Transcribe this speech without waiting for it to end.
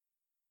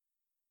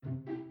Yes,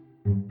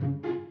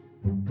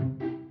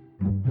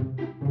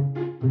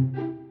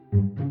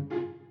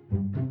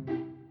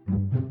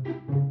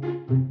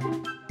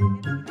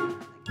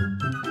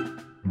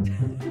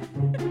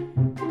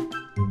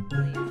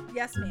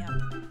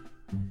 ma'am.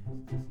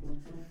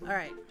 All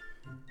right.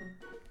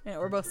 Yeah,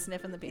 we're both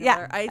sniffing the peanut Yeah.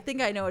 butter. I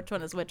think I know which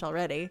one is which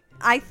already.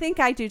 I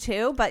think I do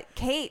too, but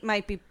Kate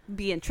might be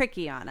being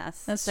tricky on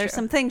us. That's There's true.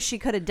 some things she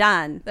could have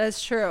done.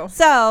 That's true.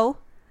 So,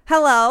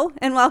 hello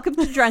and welcome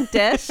to Drunk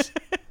Dish,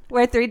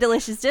 where three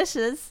delicious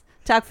dishes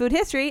talk food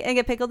history and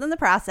get pickled in the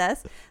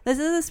process. This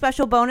is a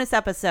special bonus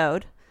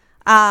episode.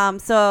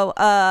 So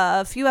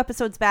a few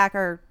episodes back,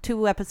 or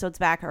 2 episodes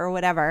back, or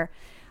whatever,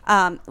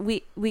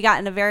 we got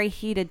in a very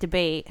heated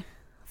debate.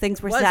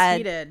 Things were Was said.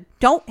 heated.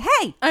 Don't.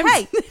 Hey, I'm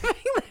hey.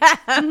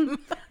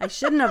 I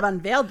shouldn't have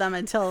unveiled them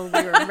until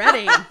we were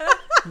ready.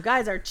 You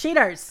guys are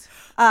cheaters.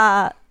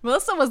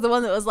 Melissa was the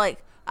one that was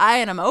like,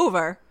 eyeing him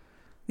over.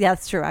 Yeah,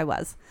 that's true. I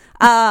was.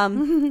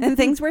 And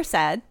things were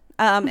said.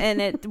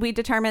 And we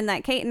determined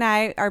that Kate and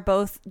I are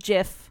both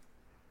GIF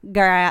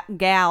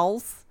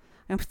gals.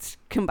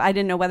 I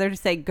didn't know whether to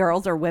say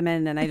girls or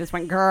women, and I just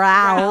went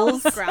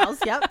growls. Growls.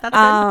 Yep, that's good.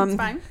 That's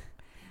fine.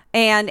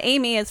 And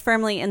Amy is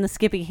firmly in the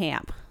Skippy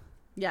camp.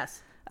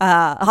 Yes.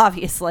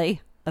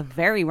 Obviously,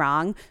 very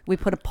wrong. We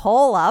put a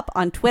poll up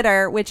on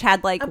Twitter, which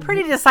had like A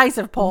pretty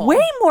decisive poll.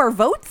 way more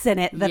votes in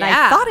it than I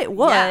Yeah. thought it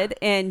would. Yeah.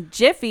 And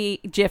Jiffy,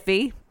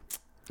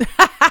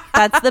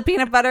 that's the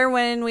peanut butter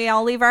when we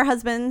all leave our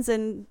husbands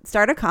and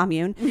start a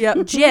commune. Yep.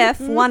 Jif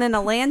won in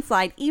a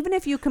landslide. Even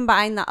if you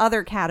combine the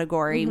other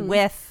category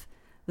with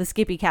the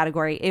Skippy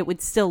category, it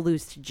would still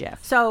lose to Jif.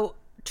 So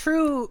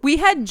true. We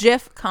had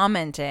Jif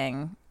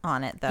commenting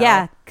on it, though.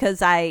 Yeah,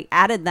 because I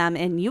added them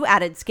and you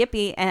added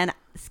Skippy, and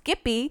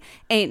Skippy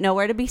ain't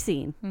nowhere to be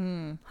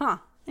seen. Huh.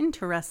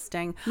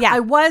 Interesting. Yeah. I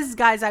was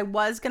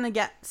going to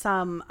get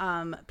some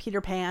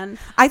Peter Pan.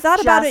 I thought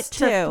about it just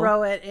too. to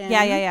throw it in.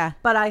 Yeah.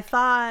 But I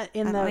thought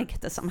Let me get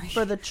this on my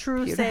for the true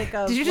computer. sake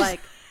of Did you just- like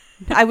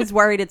I was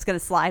worried it's going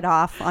to slide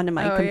off onto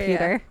my Oh,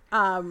 computer.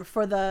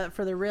 for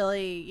the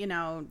really,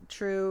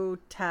 true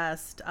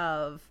test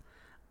of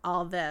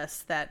all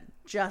this, that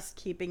just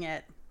keeping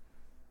it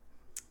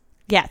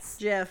Yes.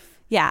 Jif.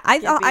 Yeah, I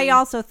Skippy.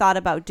 also thought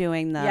about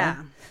doing the.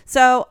 Yeah.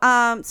 So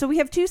so we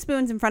have 2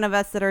 spoons in front of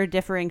us that are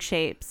differing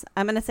shapes.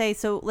 I'm gonna say,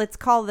 so let's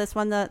call this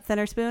one the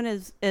thinner spoon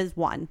is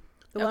 1.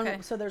 The Okay.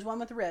 one, so there's one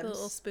with the The ribs.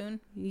 little spoon.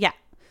 Yeah.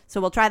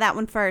 So we'll try that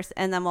one first,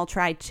 and then we'll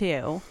try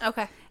 2.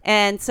 Okay.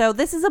 And so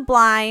this is a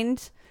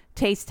blind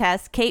taste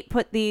test. Kate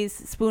put these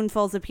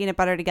spoonfuls of peanut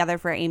butter together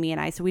for Amy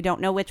and I, so we don't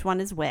know which one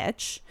is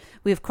which.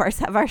 We of course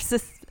have our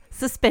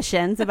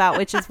suspicions about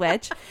which is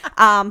which.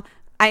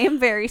 I am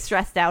very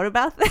stressed out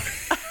about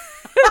this.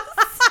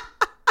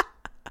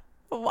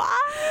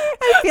 Why?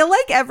 I feel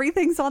like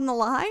everything's on the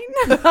line.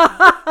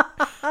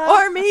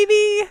 Or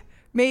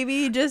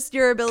maybe just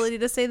your ability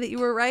to say that you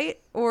were right,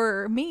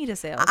 or me to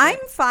say I was I'm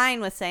right.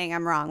 fine with saying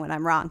I'm wrong when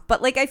I'm wrong.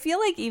 But like, I feel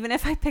like even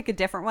if I pick a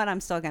different one, I'm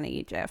still going to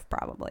eat Jif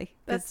probably.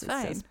 That's It's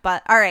fine.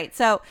 But all right.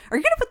 So are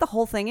you going to put the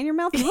whole thing in your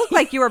mouth? You look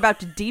like you were about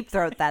to deep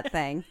throat that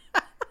thing.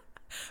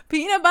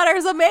 Peanut butter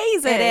is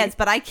amazing. It is,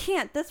 but I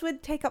can't. This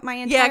would take up my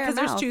entire Yeah, because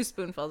there's mouth. 2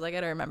 spoonfuls. I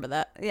got to remember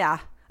that. Yeah.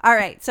 All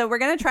right. So we're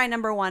going to try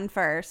number 1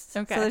 first.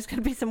 Okay. So there's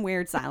going to be some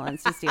weird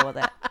silence. Just deal with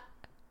it.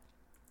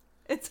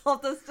 It's all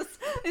just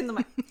in the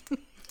mic.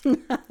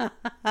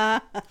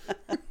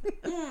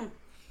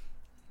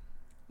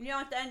 You know,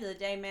 at the end of the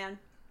day, man,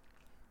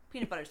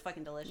 peanut butter's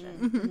fucking delicious.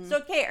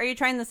 So, Kate, are you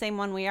trying the same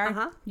one we are?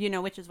 Uh-huh. You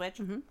know which is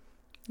which?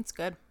 It's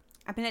good.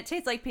 I mean, it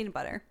tastes like peanut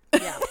butter.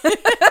 Yeah.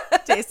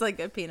 Tastes like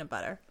good peanut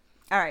butter.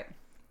 All right.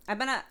 I'm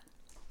gonna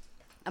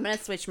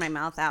switch my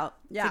mouth out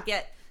Yeah. to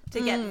get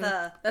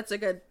the. That's a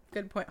good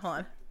point. Hold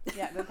on.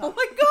 Yeah. Good call. Oh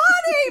my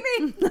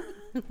God,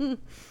 Amy!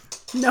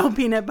 No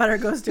peanut butter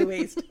goes to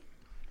waste.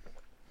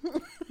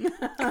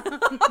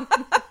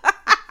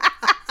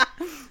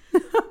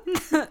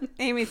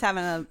 Amy's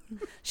having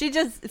she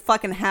just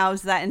fucking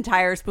housed that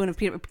entire spoon of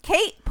peanut butter.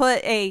 Kate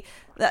put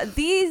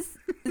these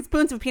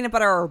spoons of peanut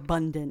butter are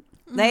abundant.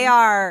 They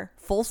are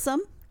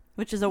fulsome,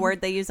 which is a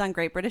word they use on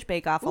Great British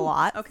Bake Off a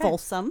lot. okay.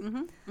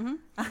 Fulsome.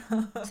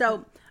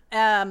 So,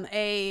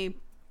 a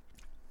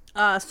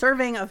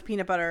serving of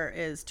peanut butter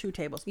is 2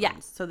 tablespoons. Yeah.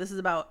 So this is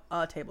about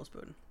a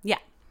tablespoon Yeah.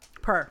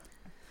 per.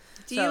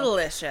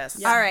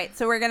 Delicious. All right.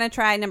 So we're going to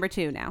try number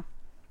 2 now.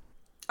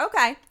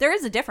 Okay. There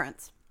is a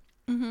difference.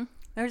 Mm-hmm.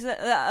 There's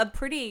a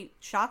pretty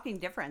shocking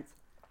difference.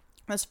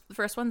 The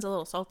first one's a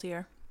little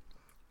saltier.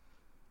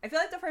 I feel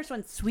like the first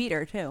one's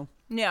sweeter too.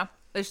 Yeah.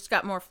 It's just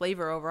got more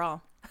flavor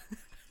overall.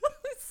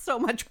 So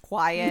much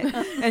quiet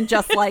and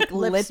just like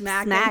lip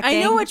smacking.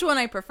 I know which one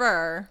I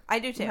prefer. I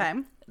do too. Okay.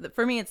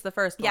 For me, it's the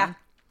first Yeah. one.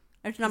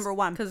 There's number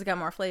 1. Because it got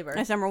more flavor.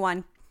 That's number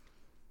 1.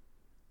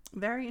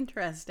 Very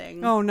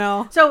interesting. Oh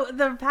no. So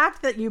the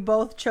fact that you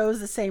both chose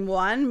the same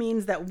one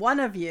means that one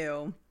of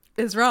you,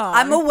 Is wrong.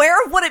 I'm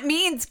aware of what it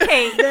means,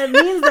 Kate. that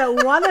means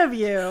that one of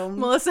you,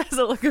 Melissa has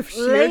a look of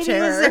sheer ladies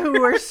terror. who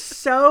were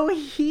so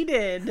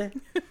heated,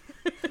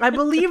 I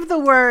believe the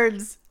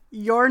words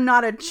 "You're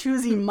not a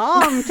choosy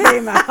mom"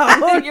 came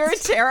out. You're a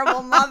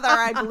terrible mother,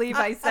 I believe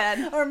I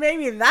said. Or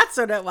maybe that's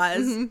what it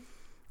was.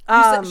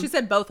 She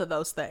said both of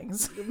those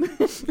things.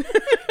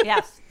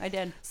 Yes, I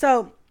did.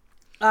 So,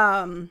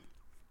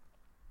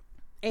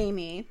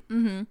 Amy,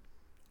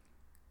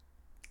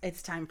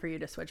 it's time for you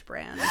to switch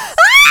brands.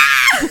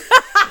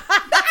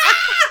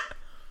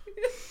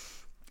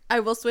 I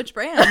will switch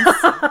brands.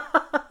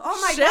 Oh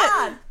my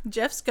God.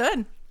 Jeff's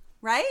good.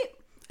 Right?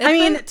 I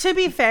mean, to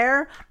be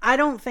fair, I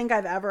don't think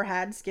I've ever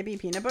had Skippy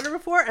peanut butter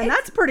before, and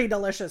that's pretty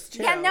delicious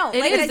too. Yeah, no. It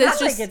Like is. I It's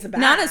said, just it's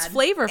not as bad.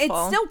 flavorful.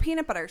 it's still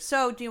peanut butter.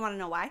 So do you want to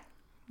know why?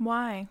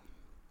 Why?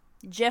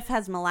 Jif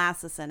has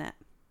molasses in it.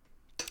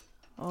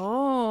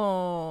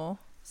 Oh.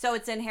 So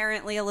it's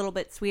inherently a little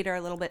bit sweeter,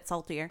 a little bit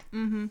saltier.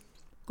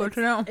 Good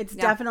to know. It's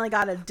Yeah. definitely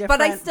got a different.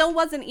 But I still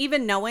wasn't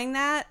even knowing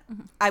that.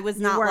 I was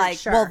not weren't like,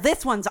 sure. well,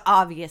 this one's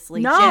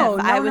obviously no, Jif.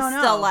 no, I was no, no.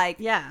 still like,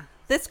 yeah.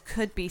 this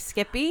could be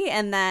Skippy.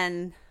 And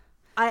then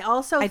I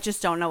also I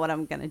just don't know what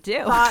I'm going to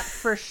do. thought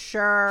for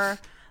sure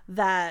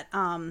that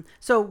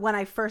so when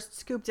I first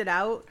scooped it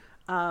out,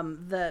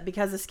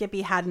 because the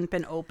Skippy hadn't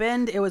been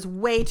opened, it was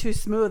way too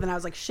smooth, and I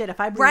was like, shit, if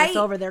I bring this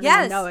over, they're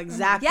gonna know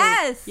exactly.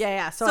 Yes.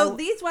 Yeah. So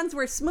these ones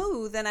were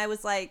smooth, and I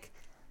was like,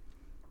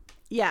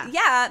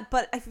 yeah.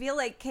 but I feel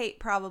like Kate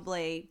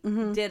probably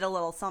did a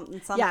little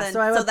something, Yeah, so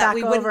I went that back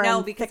we wouldn't over know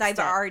and because fixed I've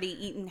it.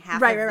 already eaten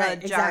half Right.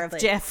 of the jar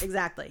Exactly. of Jif.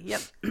 Exactly.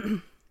 Yep.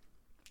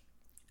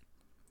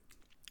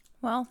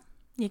 Well,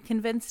 you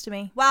convinced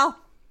me. Well,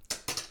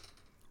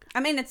 I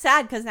mean, it's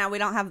sad because now we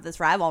don't have this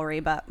rivalry,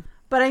 but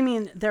But I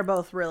mean, they're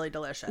both really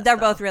delicious. they're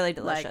though. both really Like,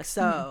 delicious.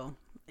 so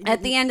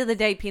At the end of the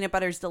day, peanut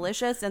butter is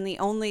delicious, and the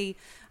only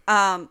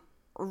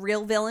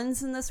real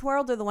villains in this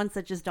world are the ones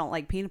that just don't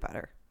like peanut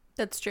butter.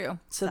 That's true.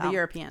 so the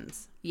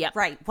Europeans. Yep.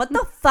 Right. What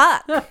the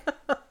fuck?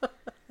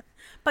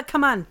 But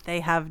come on, they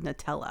have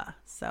Nutella,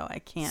 so I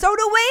can't. So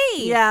do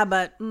we. yeah,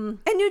 but And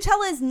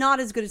Nutella is not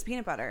as good as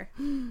peanut butter.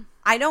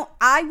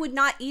 I would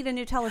not eat a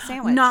Nutella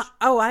sandwich.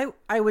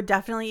 I would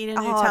definitely eat a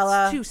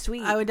Nutella. it's too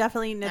sweet. I would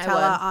definitely eat would.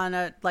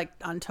 Nutella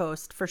on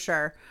toast for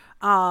sure.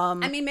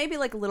 I mean, maybe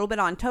like a little bit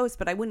on toast,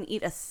 but I wouldn't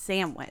eat a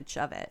sandwich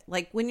of it.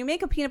 Like when you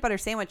make a peanut butter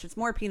sandwich, it's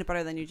more peanut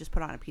butter than you just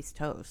put on a piece of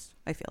toast,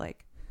 I feel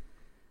like.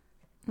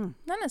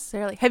 Not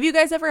necessarily. Have you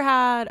guys ever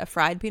had a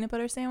fried peanut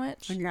butter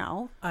sandwich?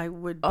 No. I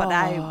would, But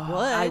I would.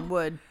 I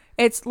would.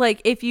 It's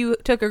like if you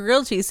took a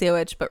grilled cheese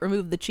sandwich but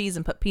removed the cheese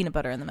and put peanut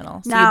butter in the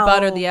middle. So Now- you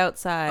butter the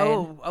outside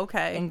Oh,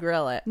 okay. and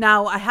grill it.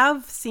 Now I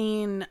have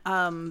seen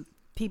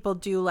people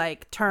do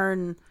like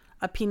turn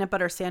a peanut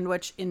butter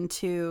sandwich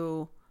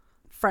into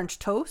French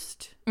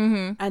toast,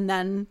 and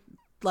then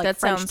like That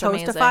French sounds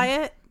toastify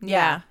amazing. it.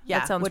 Yeah, yeah,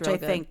 that sounds which real I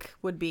good. think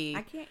would be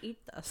I can't eat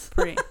this.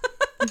 pretty.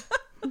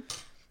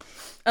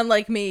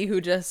 Unlike me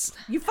who just...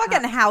 You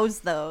fucking house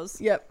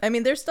those. Yep. I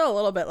mean, there's still a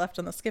little bit left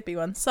on the Skippy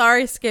one.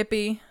 Sorry,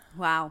 Skippy.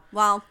 Wow.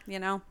 Well,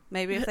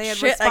 maybe if they had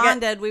Shit, I got-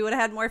 responded, we would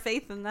have had more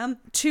faith in them.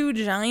 2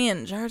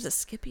 giant jars of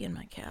Skippy in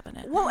my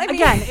cabinet. Well, I mean,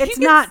 Again, you it's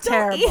can not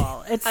still eat-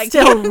 terrible. It's I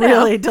still can't now.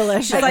 really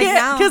delicious. Like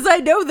now- Because I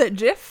know that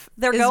Jif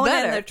They're is going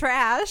better. in the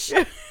trash.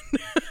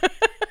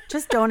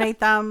 Just donate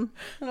them.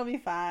 It'll be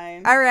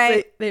fine. All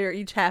right. They're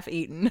each half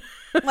eaten.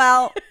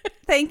 Well,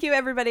 thank you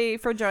everybody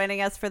for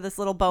joining us for this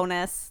little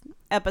bonus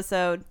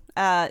episode.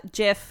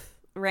 Jif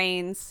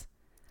reigns.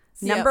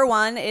 Yep. Number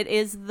 1, it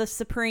is the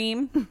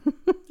supreme.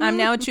 I'm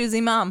now a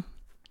choosy mom.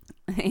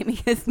 Amy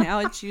is now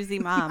a choosy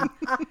mom.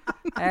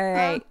 All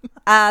right.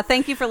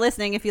 Thank you for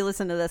listening if you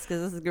listen to this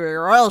because this is a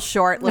real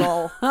short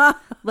little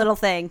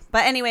thing.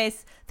 But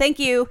anyways, thank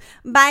you.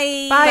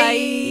 Bye.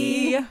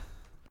 Bye.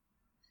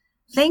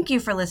 Thank you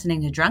for listening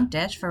to Drunk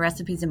Dish. For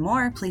recipes and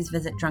more, please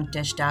visit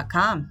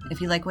drunkdish.com.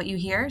 If you like what you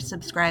hear,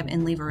 subscribe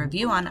and leave a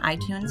review on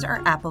iTunes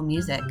or Apple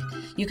Music.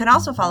 You can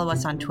also follow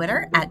us on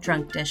Twitter at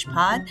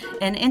DrunkDishPod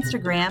and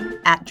Instagram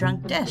at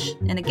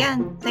DrunkDish. And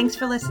again, thanks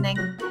for listening.